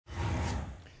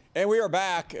And we are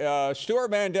back.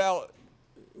 Stewart Mandel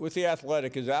with The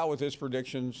Athletic is out with his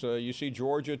predictions. You see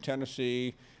Georgia,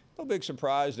 Tennessee, no big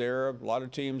surprise there. A lot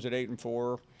of teams at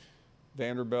 8-4,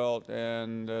 Vanderbilt,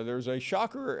 and there's a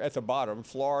shocker at the bottom,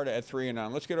 Florida at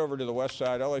 3-9. Let's get over to the west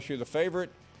side. LSU, the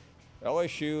favorite.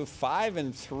 LSU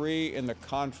 5-3 in the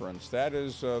conference. That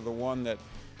is the one that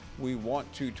we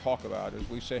want to talk about as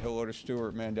we say hello to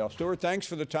Stewart Mandel. Stewart, thanks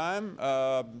for the time.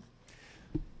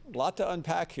 A lot to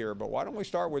unpack here, but why don't we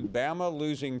start with Bama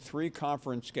losing 3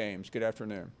 conference games? Good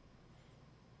afternoon.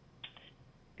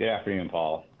 Good afternoon,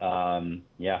 Paul.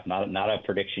 Yeah, not a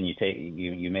prediction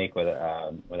you make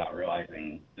without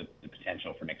realizing the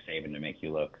potential for Nick Saban to make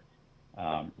you look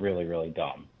really, really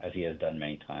dumb, as he has done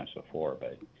many times before.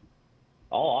 But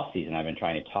all offseason, I've been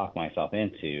trying to talk myself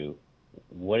into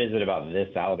what is it about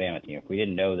this Alabama team? If we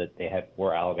didn't know that they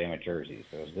wore Alabama jerseys,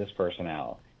 it was this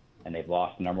personnel, and they've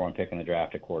lost the number 1 pick in the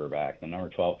draft at quarterback, the number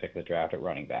 12 pick of the draft at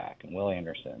running back, and Will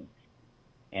Anderson,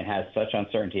 and has such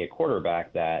uncertainty at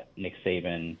quarterback that Nick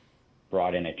Saban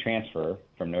brought in a transfer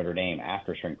from Notre Dame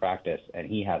after spring practice, and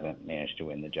he hasn't managed to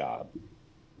win the job.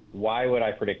 Why would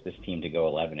I predict this team to go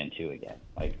 11-2 again,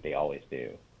 like they always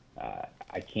do?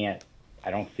 I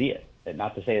don't see it.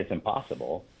 Not to say it's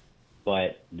impossible,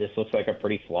 but this looks like a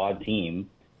pretty flawed team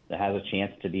that has a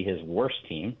chance to be his worst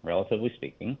team, relatively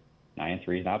speaking.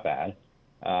 9-3 is not bad.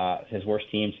 His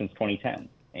worst team since 2010.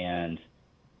 And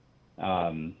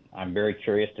I'm very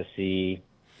curious to see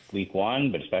week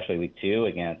 1, but especially week 2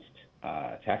 against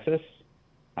Texas,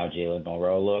 how Jalen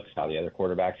Milroe looks, how the other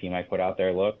quarterbacks he might put out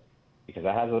there look, because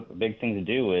that has a big thing to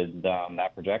do with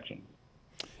that projection.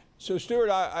 So, Stewart,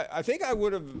 I think I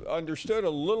would have understood a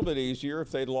little bit easier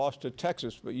if they'd lost to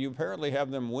Texas, but you apparently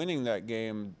have them winning that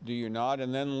game, do you not?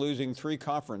 And then losing 3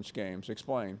 conference games.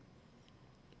 Explain.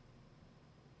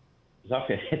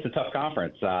 It's a tough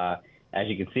conference, as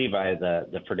you can see by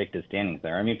the predicted standings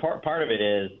there. I mean, part of it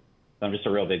is I'm just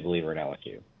a real big believer in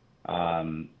LSU.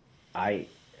 I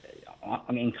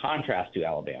mean, in contrast to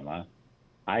Alabama,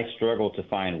 I struggle to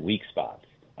find weak spots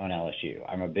on LSU.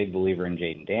 I'm a big believer in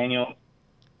Jaden Daniels.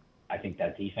 I think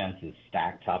that defense is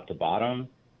stacked top to bottom.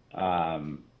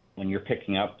 When you're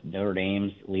picking up Notre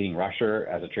Dame's leading rusher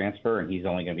as a transfer, and he's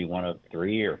only going to be one of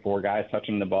 3 or 4 guys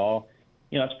touching the ball,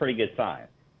 that's a pretty good sign.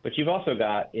 But you've also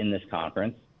got in this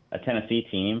conference a Tennessee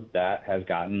team that has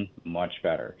gotten much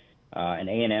better, an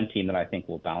A&M team that I think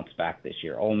will bounce back this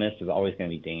year. Ole Miss is always going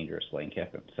to be dangerous, Lane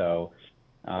Kiffin. So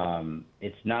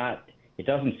it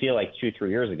doesn't feel like 2-3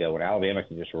 years ago when Alabama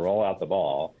could just roll out the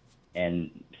ball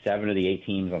and 7 of the 8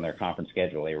 teams on their conference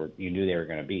schedule you knew they were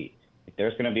going to beat.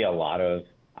 There's going to be a lot of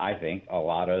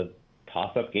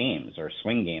toss-up games or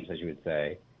swing games, as you would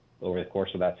say, over the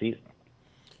course of that season.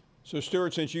 So,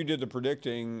 Stewart, since you did the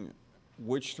predicting,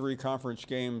 which 3 conference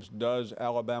games does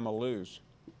Alabama lose?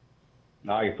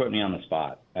 No, you're putting me on the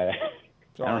spot. I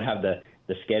don't have the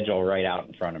schedule right out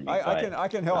in front of me. I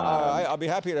can help. I'll be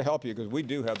happy to help you because we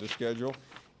do have the schedule.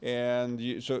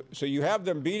 And so you have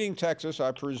them beating Texas,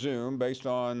 I presume, based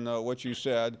on what you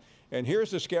said. And here's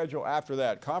the schedule after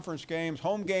that. Conference games,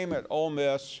 home game at Ole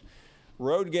Miss,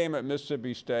 road game at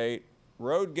Mississippi State,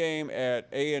 road game at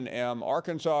A&M,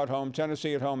 Arkansas at home,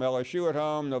 Tennessee at home, LSU at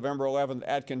home, November 11th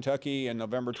at Kentucky, and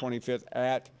November 25th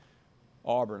at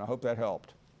Auburn. I hope that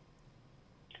helped.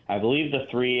 I believe the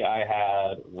 3 I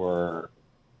had were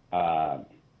at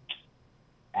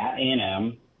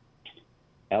A&M,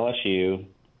 LSU,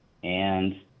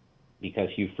 and because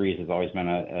Hugh Freeze has always been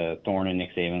a thorn in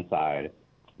Nick Saban's side,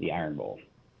 the Iron Bowl.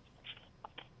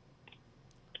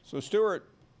 So, Stewart,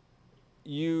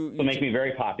 it'll make me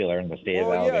very popular in the state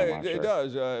of Alabama. Yeah, it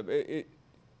does.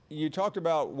 You talked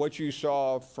about what you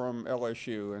saw from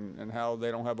LSU and how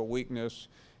they don't have a weakness,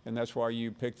 and that's why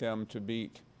you picked them to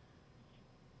beat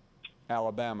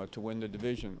Alabama to win the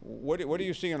division. What do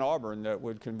you see in Auburn that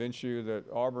would convince you that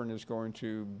Auburn is going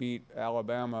to beat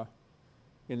Alabama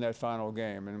in that final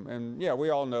game? And yeah, we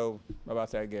all know about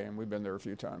that game. We've been there a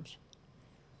few times.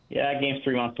 Yeah, that game's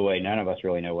 3 months away. None of us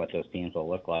really know what those teams will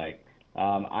look like.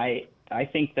 I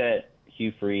think that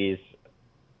Hugh Freeze,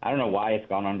 I don't know why it's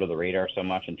gone under the radar so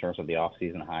much in terms of the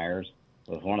offseason hires.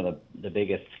 It was one of the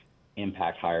biggest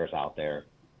impact hires out there.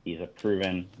 He's a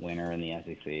proven winner in the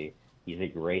SEC. He's a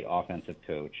great offensive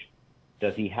coach.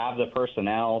 Does he have the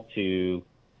personnel to,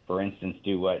 for instance,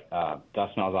 do what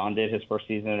Gus Malzahn did his first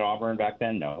season at Auburn back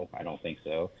then? No, I don't think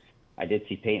so. I did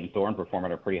see Peyton Thorne perform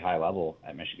at a pretty high level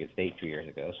at Michigan State 2 years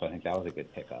ago, so I think that was a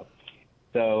good pickup.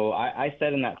 So I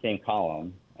said in that same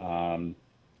column,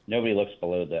 nobody looks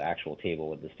below the actual table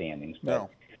with the standings, but no.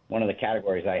 One of the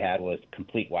categories I had was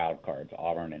complete wild cards,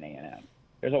 Auburn and A&M.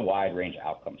 There's a wide range of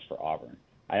outcomes for Auburn.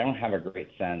 I don't have a great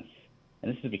sense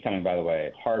and this is becoming, by the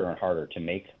way, harder and harder to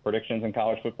make predictions in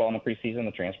college football in the preseason,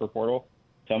 the transfer portal.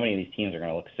 So many of these teams are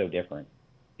going to look so different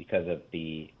because of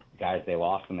the guys they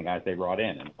lost and the guys they brought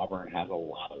in, and Auburn has a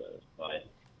lot of those. But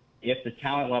if the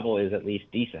talent level is at least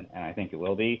decent, and I think it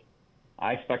will be,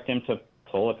 I expect him to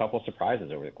pull a couple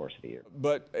surprises over the course of the year.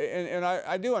 But and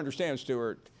I do understand,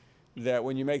 Stewart, that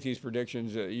when you make these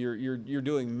predictions, you're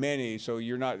doing many, so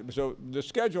you're not. So the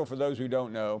schedule, for those who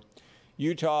don't know,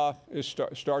 Utah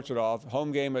starts it off.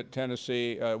 Home game at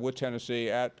Tennessee, with Tennessee,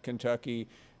 at Kentucky,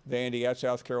 Vandy, at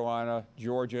South Carolina,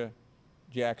 Georgia,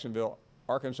 Jacksonville,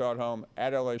 Arkansas at home,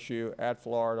 at LSU, at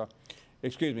Florida,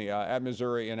 at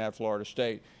Missouri, and at Florida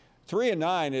State.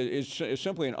 3-9 is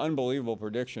simply an unbelievable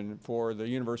prediction for the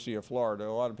University of Florida.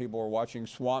 A lot of people are watching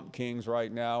Swamp Kings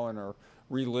right now and are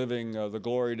reliving the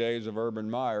glory days of Urban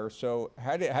Meyer. So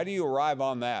how do you arrive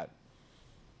on that?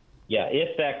 Yeah,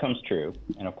 if that comes true,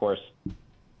 and of course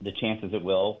the chances it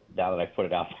will, now that I put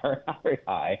it out there, are not very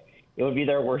high, it would be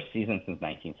their worst season since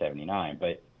 1979.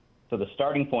 But so the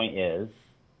starting point is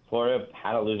Florida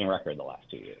had a losing record the last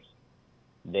 2 years.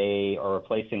 They are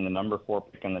replacing the number 4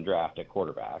 pick in the draft at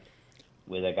quarterback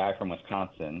with a guy from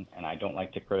Wisconsin, and I don't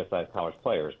like to criticize college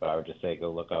players, but I would just say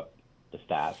go look up the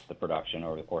stats, the production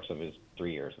over the course of his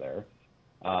 3 years there.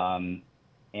 And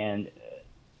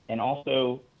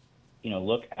also,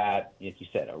 look at, as you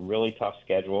said, a really tough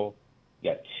schedule.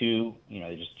 You got two,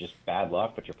 just bad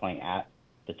luck, but you're playing at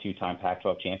the 2-time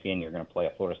Pac-12 champion. You're going to play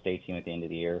a Florida State team at the end of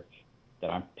the year that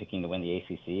I'm picking to win the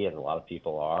ACC, as a lot of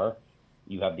people are.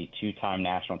 You have the 2-time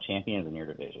national champions in your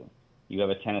division. You have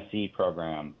a Tennessee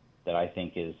program that I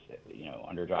think is,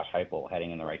 under Josh Heupel,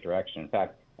 heading in the right direction. In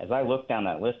fact, as I look down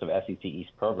that list of SEC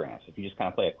East programs, if you just kind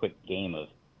of play a quick game of,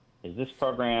 is this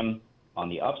program on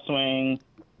the upswing,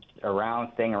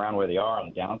 staying around where they are on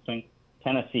the downswing?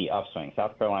 Tennessee, upswing.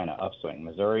 South Carolina, upswing.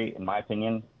 Missouri, in my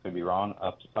opinion, could be wrong,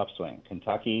 upswing.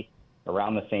 Kentucky,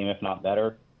 around the same, if not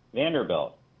better.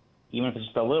 Vanderbilt, even if it's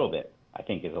just a little bit, I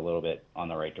think is a little bit on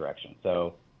the right direction.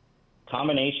 So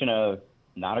combination of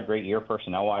not a great year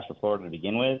personnel-wise for Florida to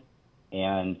begin with,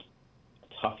 and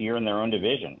a tough year in their own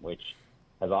division, which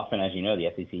has often, as you know, the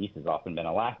SEC East has often been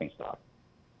a laughingstock.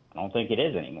 I don't think it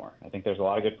is anymore. I think there's a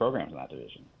lot of good programs in that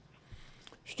division.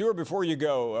 Stewart, before you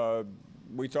go,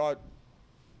 we thought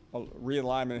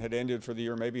realignment had ended for the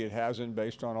year. Maybe it hasn't,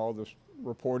 based on all this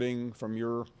reporting from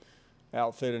your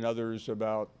outfit and others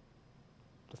about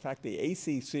the fact the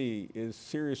ACC is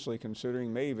seriously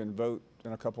considering, may even vote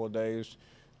in a couple of days,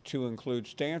 to include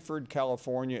Stanford,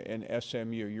 California, and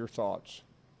SMU. Your thoughts?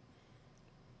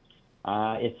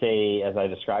 It's as I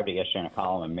described it yesterday in a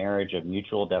column, a marriage of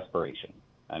mutual desperation.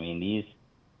 I mean,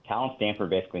 Cal and Stanford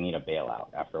basically need a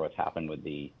bailout after what's happened with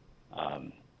the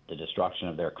destruction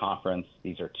of their conference.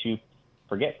 These are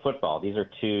forget football, these are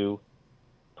two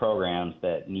programs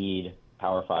that need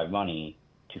Power 5 money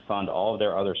to fund all of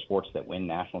their other sports that win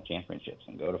national championships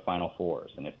and go to Final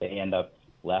Fours. And if they end up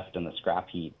left in the scrap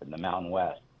heap in the Mountain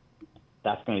West,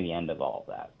 that's going to be the end of all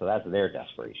of that. So that's their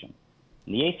desperation.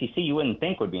 And the ACC, you wouldn't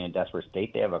think would be in a desperate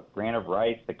state. They have a grant of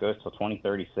rights that goes till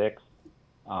 2036.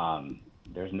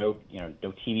 There's no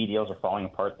TV deals are falling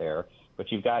apart there.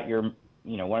 But you've got your,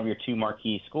 one of your two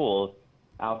marquee schools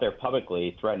out there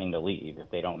publicly threatening to leave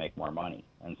if they don't make more money.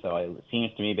 And so it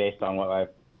seems to me, based on what I've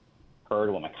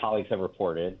heard, what my colleagues have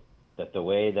reported, that the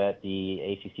way that the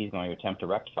ACC is going to attempt to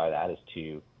rectify that is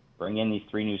to bring in these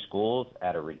 3 new schools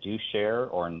at a reduced share,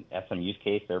 or in SMU's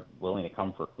case, they're willing to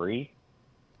come for free.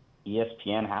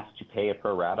 ESPN has to pay a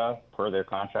pro rata per their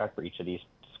contract for each of these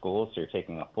schools. So you're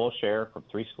taking a full share from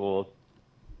 3 schools,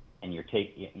 and you're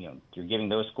giving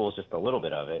those schools just a little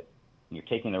bit of it, and you're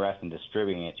taking the rest and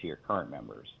distributing it to your current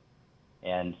members.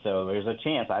 And so there's a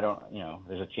chance,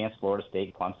 there's a chance Florida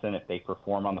State, Clemson, if they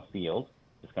perform on the field,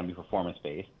 it's going to be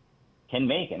performance-based, can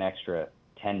make an extra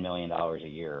 $10 million a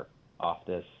year off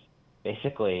this.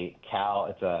 Basically, Cal,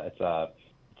 it's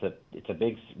a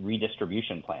big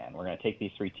redistribution plan. We're going to take these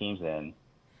 3 teams in,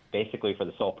 basically for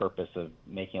the sole purpose of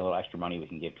making a little extra money we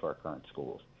can give to our current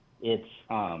schools. It's,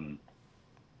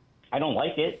 I don't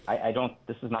like it.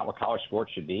 This is not what college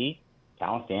sports should be.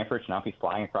 Cal and Stanford should not be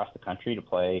flying across the country to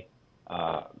play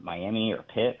Miami or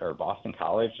Pitt or Boston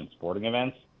College in sporting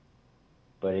events.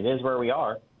 But it is where we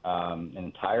are. An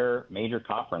entire major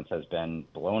conference has been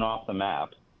blown off the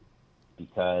map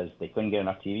because they couldn't get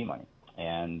enough TV money.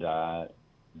 And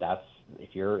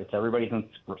it's everybody's in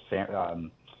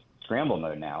scramble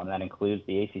mode now, and that includes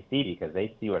the ACC, because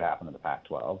they see what happened to the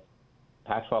Pac-12.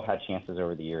 Pac-12 had chances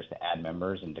over the years to add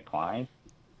members and decline.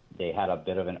 They had a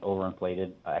bit of an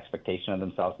overinflated expectation of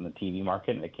themselves in the TV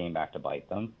market, and it came back to bite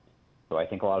them. So I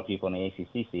think a lot of people in the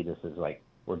ACC see this as like,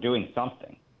 we're doing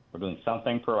something. We're doing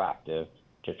something proactive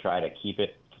to try to keep the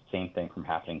same thing from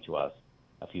happening to us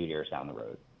a few years down the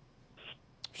road.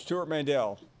 Stewart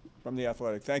Mandel from The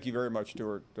Athletic. Thank you very much,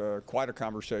 Stewart. Quite a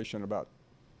conversation about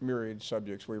myriad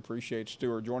subjects. We appreciate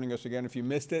Stewart joining us again. If you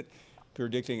missed it,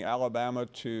 predicting Alabama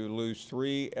to lose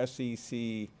 3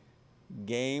 SEC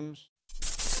games.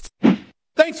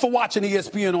 Thanks for watching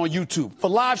ESPN on YouTube. For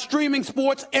live streaming,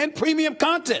 sports, and premium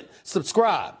content,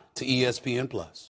 subscribe to ESPN+.